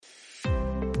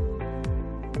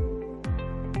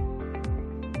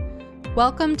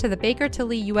Welcome to the Baker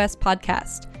Tilly US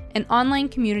podcast, an online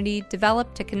community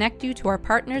developed to connect you to our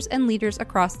partners and leaders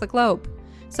across the globe.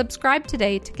 Subscribe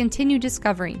today to continue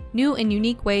discovering new and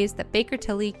unique ways that Baker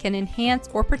Tilly can enhance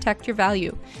or protect your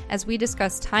value as we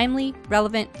discuss timely,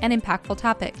 relevant, and impactful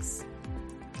topics.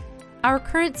 Our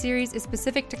current series is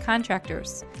specific to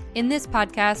contractors. In this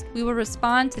podcast, we will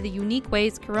respond to the unique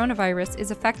ways coronavirus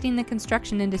is affecting the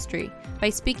construction industry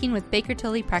by speaking with Baker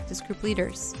Tilly practice group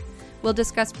leaders. We'll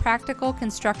discuss practical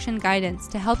construction guidance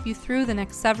to help you through the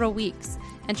next several weeks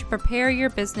and to prepare your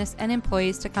business and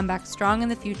employees to come back strong in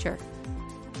the future.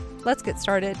 Let's get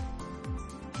started.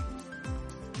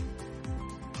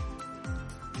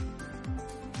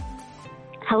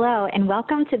 Hello, and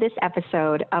welcome to this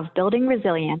episode of Building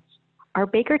Resilience, our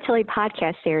Baker Tilly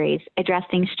podcast series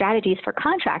addressing strategies for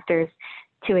contractors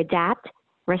to adapt,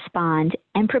 respond,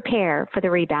 and prepare for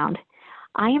the rebound.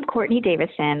 I am Courtney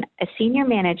Davison, a senior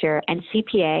manager and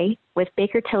CPA with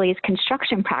Baker Tilly's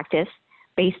construction practice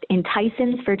based in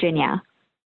Tysons, Virginia.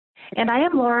 And I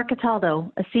am Laura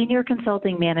Cataldo, a senior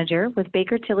consulting manager with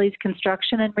Baker Tilly's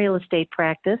construction and real estate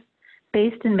practice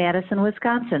based in Madison,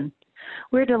 Wisconsin.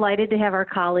 We're delighted to have our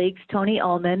colleagues Tony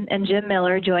Ullman and Jim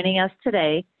Miller joining us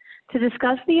today to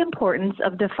discuss the importance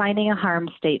of defining a harm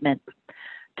statement.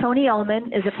 Tony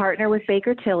Ullman is a partner with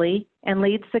Baker Tilly and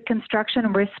leads the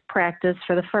construction risk practice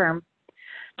for the firm.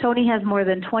 Tony has more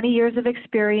than 20 years of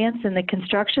experience in the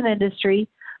construction industry,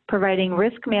 providing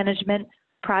risk management,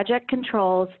 project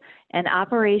controls, and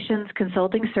operations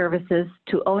consulting services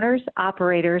to owners,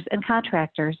 operators, and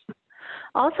contractors.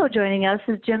 Also joining us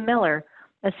is Jim Miller,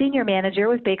 a senior manager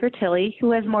with Baker Tilly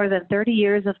who has more than 30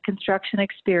 years of construction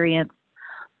experience,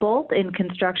 both in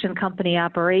construction company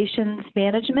operations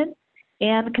management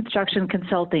and construction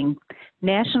consulting,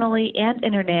 nationally and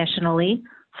internationally,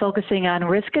 focusing on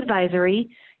risk advisory,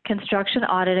 construction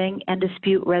auditing, and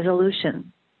dispute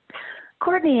resolution.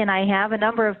 Courtney and I have a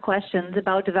number of questions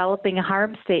about developing a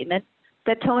harm statement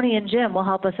that Tony and Jim will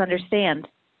help us understand.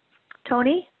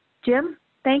 Tony, Jim,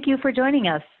 thank you for joining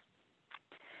us.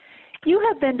 You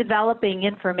have been developing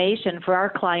information for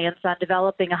our clients on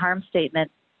developing a harm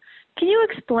statement. Can you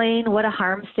explain what a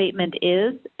harm statement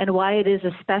is and why it is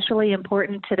especially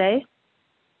important today?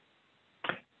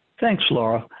 Thanks,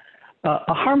 Laura.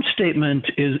 A harm statement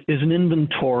is an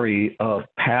inventory of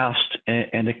past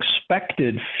and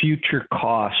expected future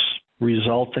costs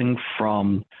resulting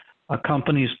from a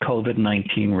company's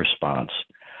COVID-19 response.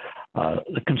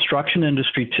 The construction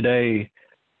industry today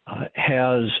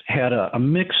has had a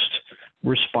mixed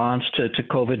response to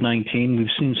COVID-19. We've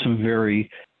seen some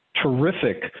very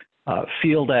terrific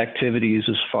field activities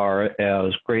as far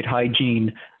as great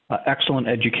hygiene, excellent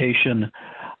education,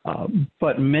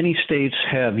 but many states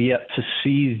have yet to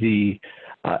see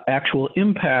the actual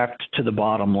impact to the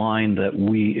bottom line that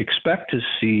we expect to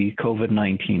see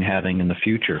COVID-19 having in the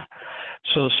future.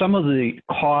 So some of the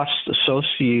costs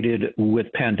associated with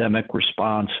pandemic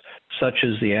response, such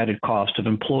as the added cost of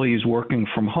employees working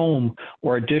from home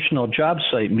or additional job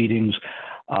site meetings,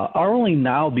 are only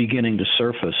now beginning to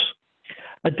surface.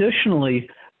 Additionally,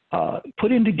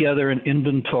 putting together an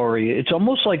inventory, it's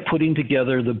almost like putting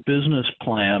together the business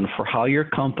plan for how your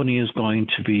company is going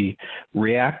to be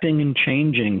reacting and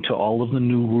changing to all of the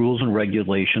new rules and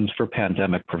regulations for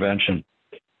pandemic prevention.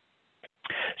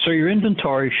 So your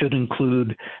inventory should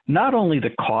include not only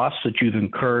the costs that you've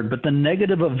incurred, but the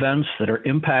negative events that are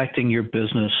impacting your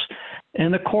business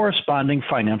and the corresponding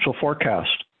financial forecast.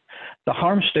 The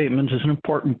harm statement is an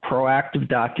important proactive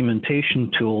documentation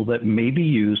tool that may be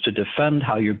used to defend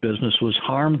how your business was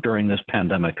harmed during this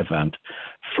pandemic event.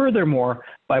 Furthermore,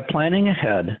 by planning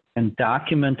ahead and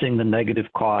documenting the negative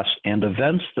costs and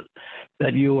events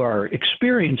that you are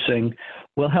experiencing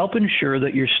will help ensure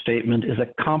that your statement is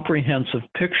a comprehensive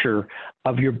picture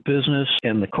of your business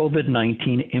and the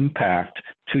COVID-19 impact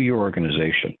to your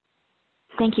organization.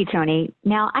 Thank you, Tony.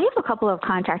 Now, I have a couple of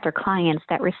contractor clients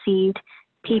that received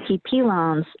PPP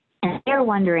loans, and they're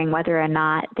wondering whether or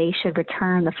not they should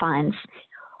return the funds.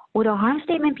 Would a harm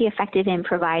statement be effective in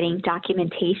providing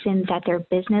documentation that their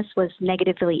business was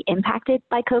negatively impacted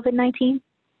by COVID-19?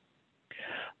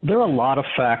 There are a lot of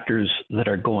factors that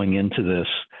are going into this.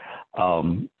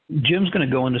 Jim's going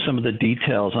to go into some of the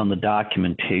details on the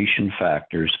documentation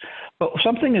factors, but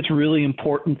something that's really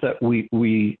important that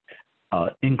we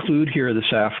include here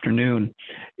this afternoon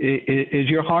is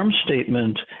your harm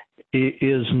statement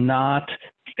is not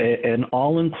an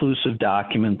all-inclusive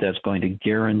document that's going to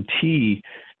guarantee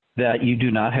that you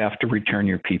do not have to return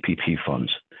your PPP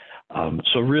funds.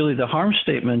 So really the harm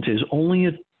statement is only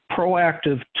a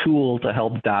proactive tool to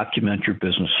help document your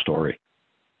business story.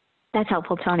 That's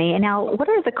helpful, Tony. And now, what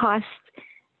are the costs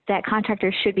that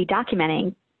contractors should be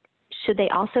documenting, should they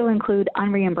also include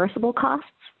unreimbursable costs?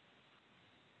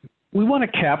 We want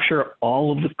to capture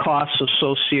all of the costs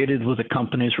associated with a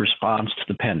company's response to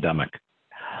the pandemic.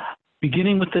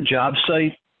 Beginning with the job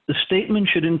site, the statement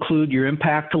should include your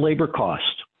impact to labor costs,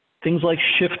 things like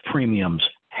shift premiums,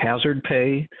 hazard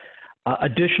pay,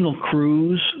 additional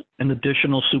crews, and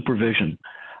additional supervision.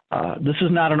 This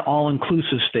is not an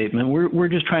all-inclusive statement. We're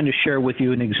just trying to share with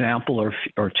you an example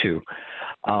or two.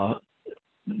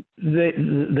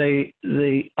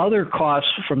 The other costs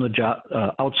from the job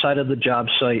outside of the job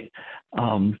site,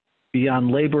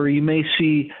 beyond labor, you may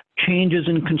see changes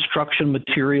in construction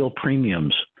material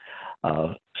premiums.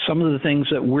 Some of the things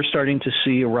that we're starting to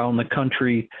see around the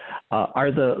country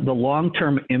are the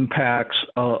long-term impacts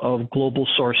of global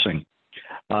sourcing.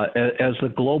 As the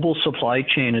global supply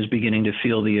chain is beginning to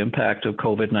feel the impact of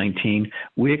COVID-19,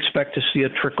 we expect to see a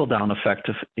trickle-down effect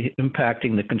of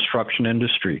impacting the construction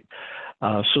industry.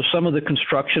 So some of the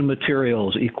construction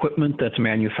materials, equipment that's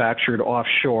manufactured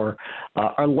offshore,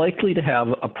 are likely to have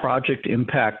a project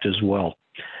impact as well.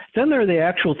 Then there are the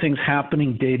actual things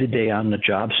happening day to day on the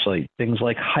job site, things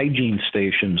like hygiene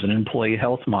stations and employee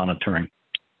health monitoring.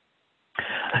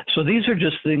 So these are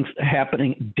just things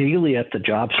happening daily at the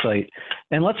job site.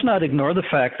 And let's not ignore the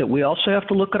fact that we also have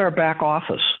to look at our back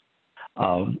office.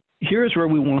 Here's where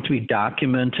we want to be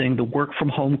documenting the work from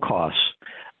home costs,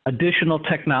 additional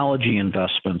technology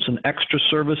investments, and extra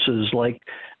services like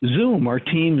Zoom or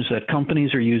Teams that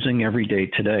companies are using every day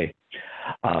today.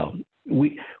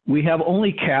 We have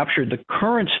only captured the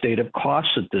current state of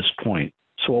costs at this point.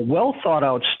 So a well thought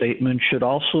out statement should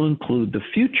also include the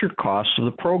future costs of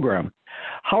the program.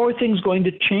 How are things going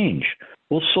to change?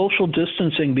 Will social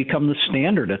distancing become the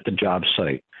standard at the job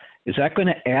site? Is that going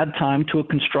to add time to a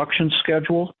construction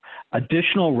schedule?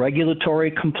 Additional regulatory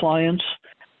compliance?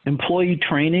 Employee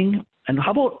training? And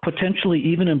how about potentially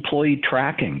even employee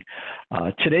tracking?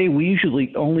 Today, we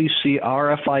usually only see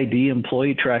RFID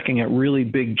employee tracking at really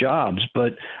big jobs,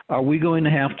 but are we going to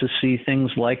have to see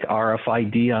things like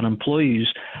RFID on employees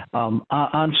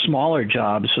on smaller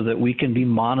jobs so that we can be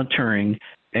monitoring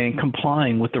and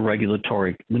complying with the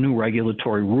new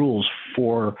regulatory rules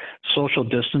for social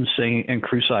distancing and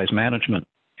crew size management?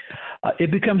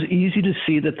 It becomes easy to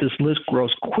see that this list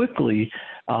grows quickly,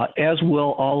 as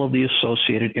will all of the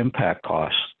associated impact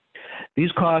costs.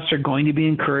 These costs are going to be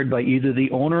incurred by either the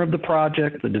owner of the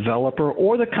project, the developer,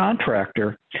 or the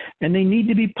contractor, and they need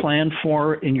to be planned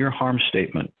for in your harm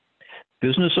statement.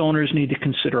 Business owners need to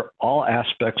consider all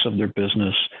aspects of their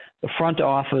business, the front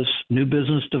office, new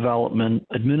business development,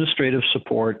 administrative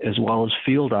support, as well as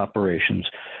field operations.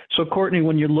 So Courtney,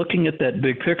 when you're looking at that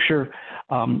big picture,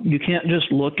 you can't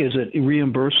just look, is it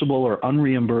reimbursable or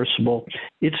unreimbursable?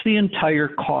 It's the entire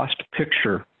cost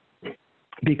picture,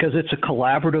 because it's a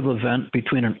collaborative event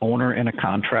between an owner and a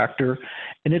contractor,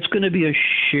 and it's going to be a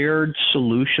shared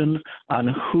solution on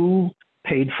who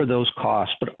paid for those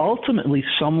costs, but ultimately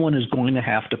someone is going to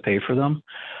have to pay for them.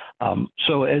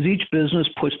 So as each business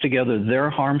puts together their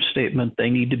harm statement, they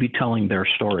need to be telling their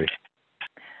story.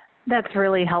 That's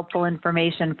really helpful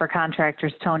information for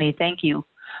contractors, Tony. Thank you.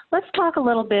 Let's talk a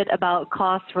little bit about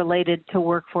costs related to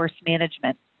workforce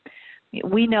management.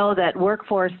 We know that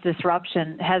workforce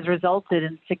disruption has resulted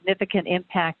in significant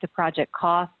impact to project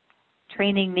costs,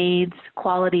 training needs,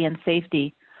 quality, and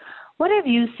safety. What have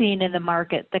you seen in the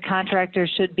market that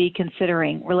contractors should be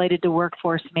considering related to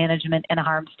workforce management and a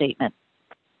harm statement?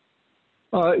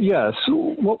 Yes.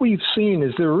 What we've seen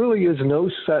is there really is no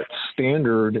set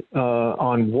standard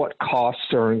on what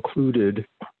costs are included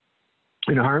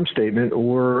in a harm statement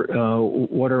or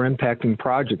what are impacting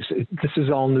projects. This is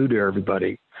all new to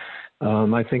everybody.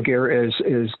 I think as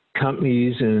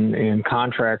companies and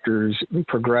contractors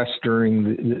progress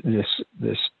during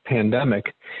this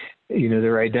pandemic,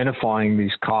 they're identifying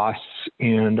these costs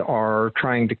and are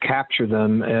trying to capture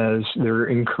them as they're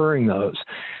incurring those.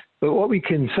 But what we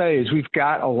can say is we've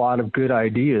got a lot of good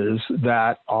ideas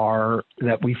that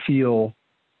we feel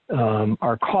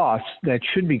are costs that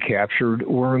should be captured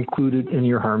or included in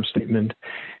your harm statement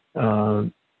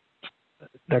that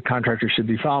contractors should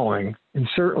be following. And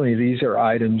certainly these are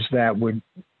items that would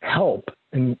help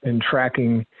in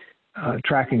tracking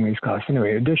these costs.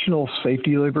 Anyway, additional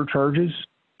safety labor charges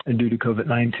due to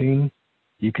COVID-19.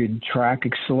 You could track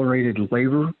accelerated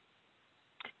labor,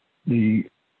 the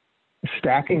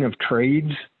stacking of trades,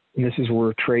 and this is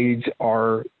where trades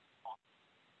are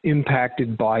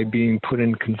impacted by being put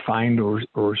in confined or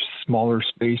smaller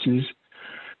spaces.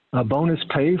 Bonus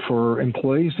pay for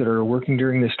employees that are working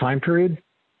during this time period,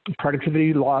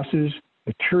 productivity losses,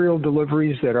 material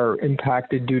deliveries that are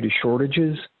impacted due to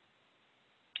shortages,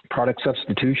 product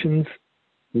substitutions,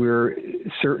 where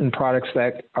certain products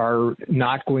that are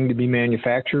not going to be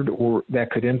manufactured or that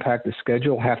could impact the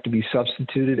schedule have to be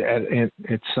substituted at in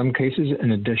some cases,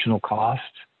 an additional cost.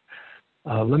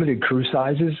 Limited crew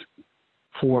sizes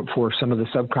for some of the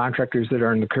subcontractors that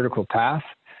are in the critical path.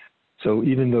 So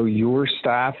even though your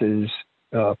staff is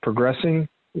progressing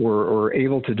or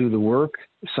able to do the work,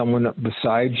 someone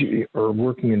beside you or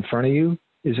working in front of you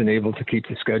isn't able to keep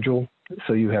the schedule.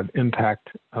 So you have impact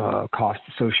costs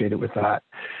associated with that.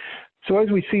 So as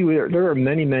we see, there are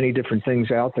many, many different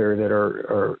things out there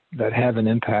that have an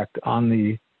impact on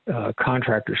the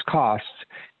contractor's costs.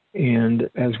 And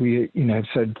as we have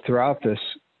said throughout this,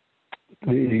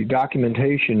 the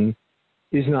documentation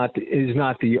is not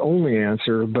the only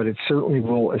answer, but it certainly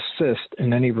will assist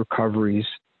in any recoveries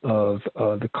of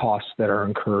the costs that are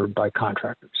incurred by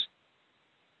contractors.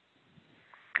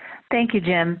 Thank you,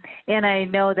 Jim. And I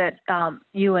know that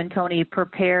you and Tony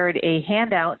prepared a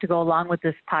handout to go along with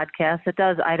this podcast that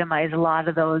does itemize a lot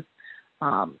of those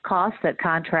costs that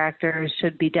contractors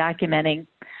should be documenting.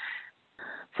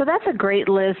 So that's a great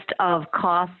list of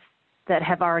costs that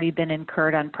have already been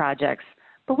incurred on projects.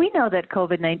 But we know that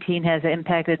COVID-19 has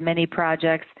impacted many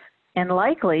projects and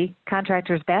likely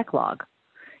contractors' backlog.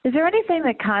 Is there anything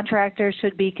that contractors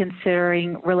should be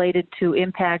considering related to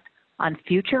impact on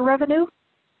future revenue?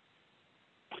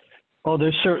 Oh,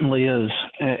 there certainly is.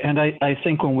 And I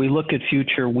think when we look at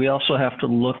future, we also have to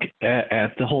look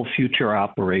at the whole future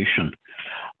operation.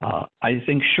 I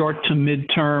think short to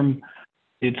midterm,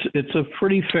 it's a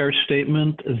pretty fair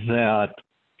statement that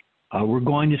we're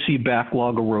going to see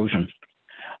backlog erosion.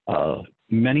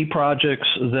 Many projects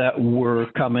that were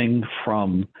coming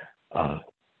from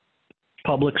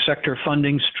public sector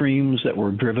funding streams that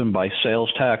were driven by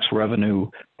sales tax revenue,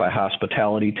 by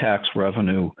hospitality tax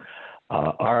revenue,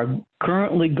 are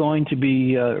currently going to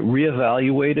be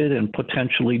reevaluated and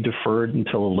potentially deferred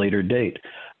until a later date.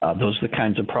 Those are the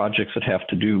kinds of projects that have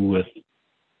to do with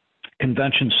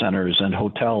convention centers and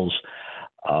hotels,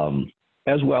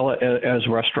 as well as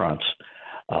restaurants.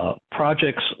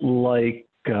 Projects like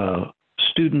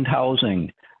student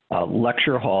housing,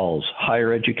 lecture halls,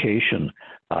 higher education,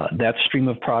 that stream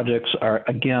of projects are,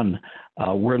 again,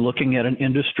 we're looking at an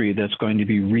industry that's going to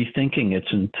be rethinking its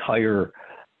entire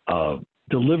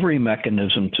delivery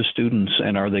mechanism to students,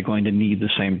 and are they going to need the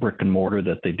same brick and mortar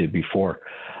that they did before?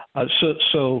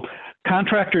 So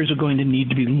contractors are going to need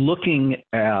to be looking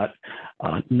at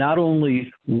not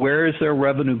only where is their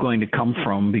revenue going to come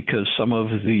from, because some of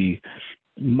the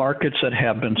markets that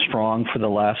have been strong for the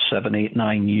last 7, 8,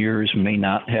 9 years may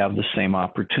not have the same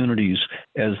opportunities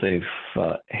as they've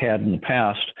had in the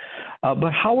past,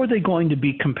 but how are they going to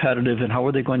be competitive and how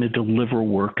are they going to deliver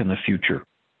work in the future?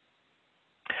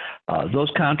 Those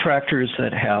contractors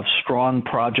that have strong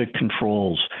project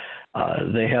controls,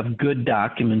 they have good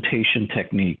documentation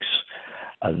techniques,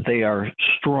 they are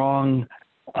strong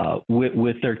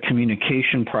with their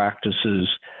communication practices,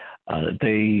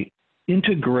 they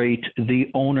integrate the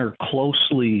owner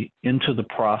closely into the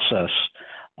process.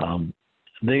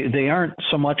 They aren't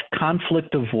so much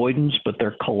conflict avoidance, but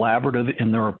they're collaborative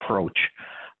in their approach,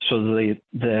 so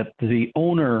that the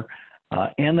owner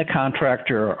and the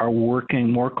contractor are working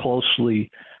more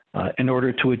closely in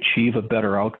order to achieve a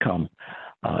better outcome.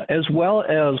 As well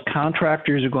as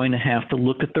contractors are going to have to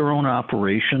look at their own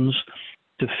operations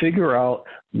to figure out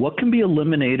what can be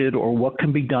eliminated or what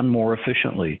can be done more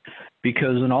efficiently,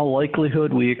 because in all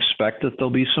likelihood, we expect that there'll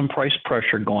be some price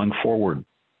pressure going forward.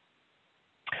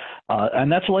 And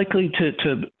that's likely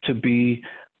to be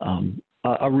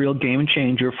a real game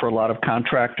changer for a lot of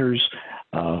contractors.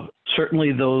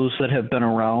 Certainly those that have been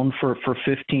around for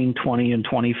 15, 20, and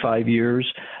 25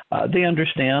 years, they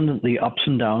understand the ups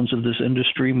and downs of this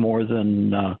industry more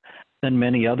than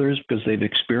many others because they've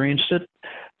experienced it.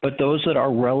 But those that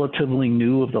are relatively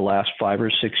new of the last 5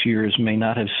 or 6 years may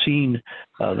not have seen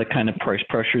the kind of price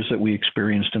pressures that we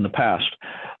experienced in the past.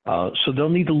 So they'll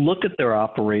need to look at their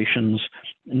operations,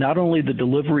 not only the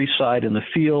delivery side in the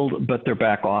field, but their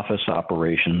back office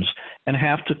operations, and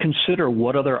have to consider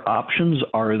what other options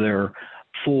are there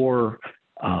for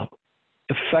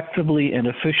effectively and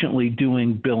efficiently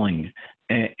doing billing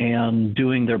and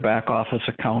doing their back office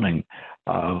accounting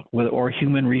or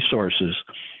human resources.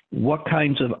 What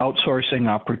kinds of outsourcing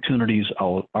opportunities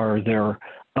are there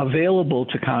available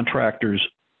to contractors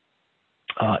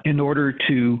in order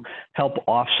to help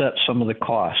offset some of the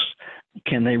costs?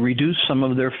 Can they reduce some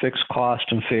of their fixed costs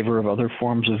in favor of other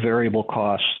forms of variable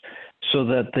costs so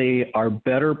that they are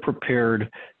better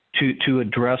prepared to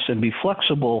address and be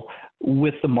flexible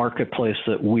with the marketplace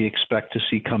that we expect to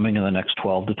see coming in the next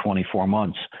 12 to 24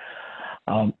 months?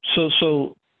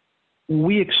 So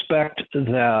we expect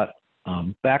that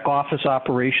back office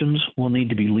operations will need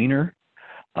to be leaner.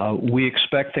 We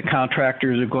expect that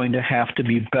contractors are going to have to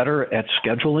be better at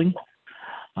scheduling,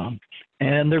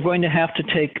 and they're going to have to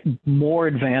take more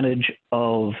advantage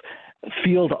of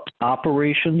field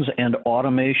operations and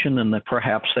automation than that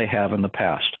perhaps they have in the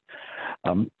past.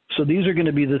 So these are going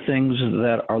to be the things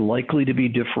that are likely to be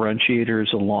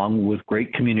differentiators, along with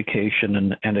great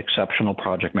communication and exceptional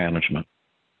project management.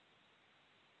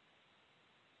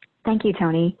 Thank you,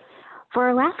 Tony. For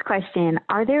our last question,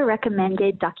 are there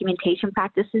recommended documentation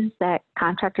practices that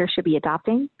contractors should be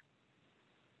adopting?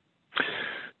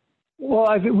 Well,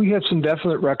 I think we have some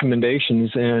definite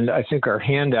recommendations, and I think our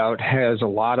handout has a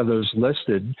lot of those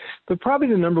listed. But probably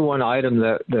the number one item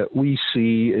that we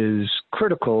see is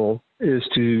critical is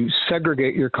to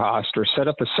segregate your cost or set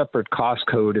up a separate cost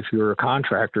code if you're a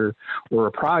contractor or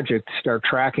a project, start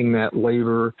tracking that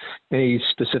labor, any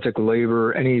specific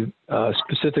labor, any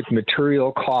specific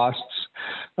material costs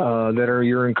that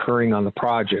you're incurring on the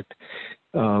project.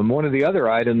 One of the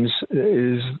other items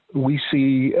is we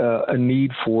see a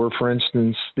need for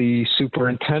instance, the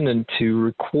superintendent to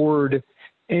record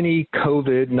any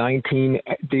COVID-19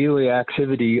 daily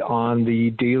activity on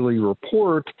the daily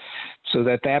report so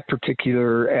that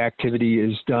particular activity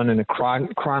is done in a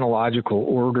chronological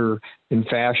order and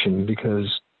fashion, because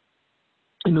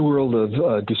in the world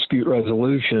of dispute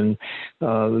resolution,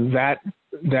 that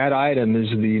item is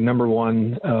the number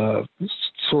one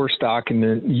source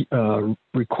document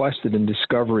requested in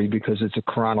discovery, because it's a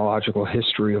chronological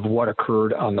history of what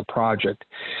occurred on the project.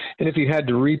 And if you had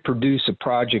to reproduce a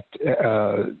project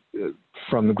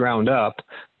from the ground up,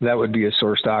 that would be a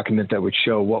source document that would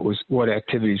show what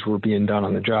activities were being done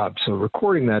on the job. So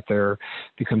recording that there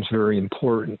becomes very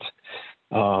important.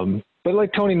 But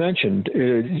like Tony mentioned,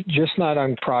 just not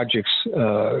on project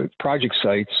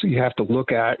sites, you have to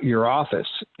look at your office,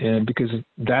 and because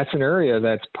that's an area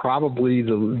that's probably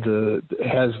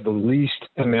has the least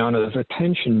amount of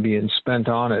attention being spent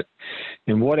on it,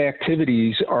 and what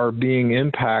activities are being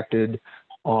impacted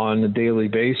on a daily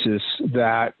basis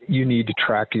that you need to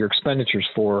track your expenditures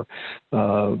for.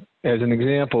 As an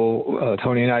example,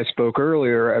 Tony and I spoke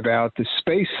earlier about the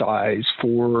space size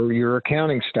for your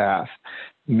accounting staff.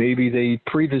 Maybe they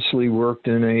previously worked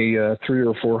in a 300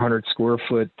 or 400 square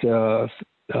foot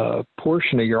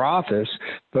portion of your office,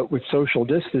 but with social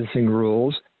distancing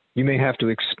rules, you may have to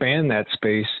expand that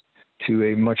space to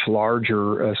a much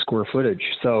larger square footage.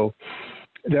 So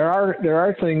there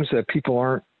are things that people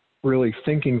aren't really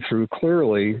thinking through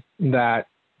clearly that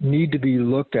need to be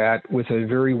looked at with a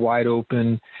very wide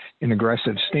open and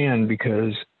aggressive stand,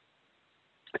 because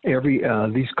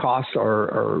these costs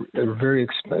are very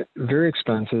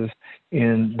expensive,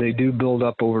 and they do build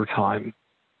up over time.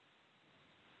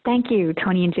 Thank you,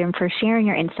 Tony and Jim, for sharing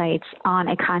your insights on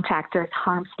a contractor's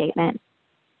harm statement.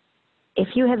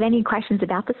 If you have any questions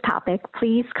about this topic,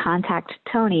 please contact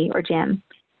Tony or Jim.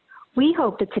 We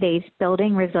hope that today's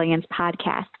Building Resilience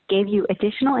podcast gave you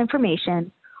additional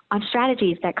information on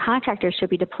strategies that contractors should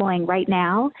be deploying right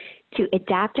now to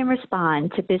adapt and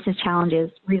respond to business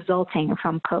challenges resulting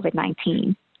from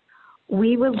COVID-19.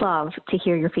 We would love to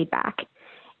hear your feedback.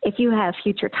 If you have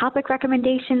future topic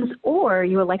recommendations, or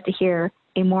you would like to hear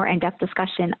a more in-depth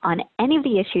discussion on any of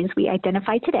the issues we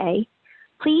identified today,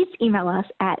 please email us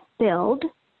at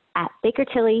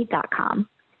build@bakertilly.com.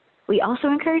 We also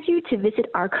encourage you to visit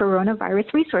our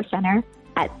Coronavirus Resource Center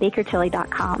at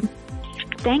bakertilly.com.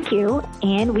 Thank you,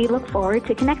 and we look forward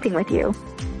to connecting with you.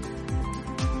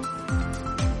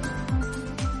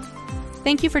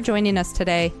 Thank you for joining us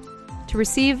today. To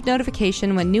receive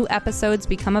notification when new episodes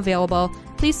become available,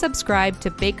 please subscribe to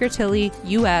Baker Tilly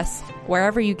US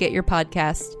wherever you get your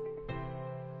podcast.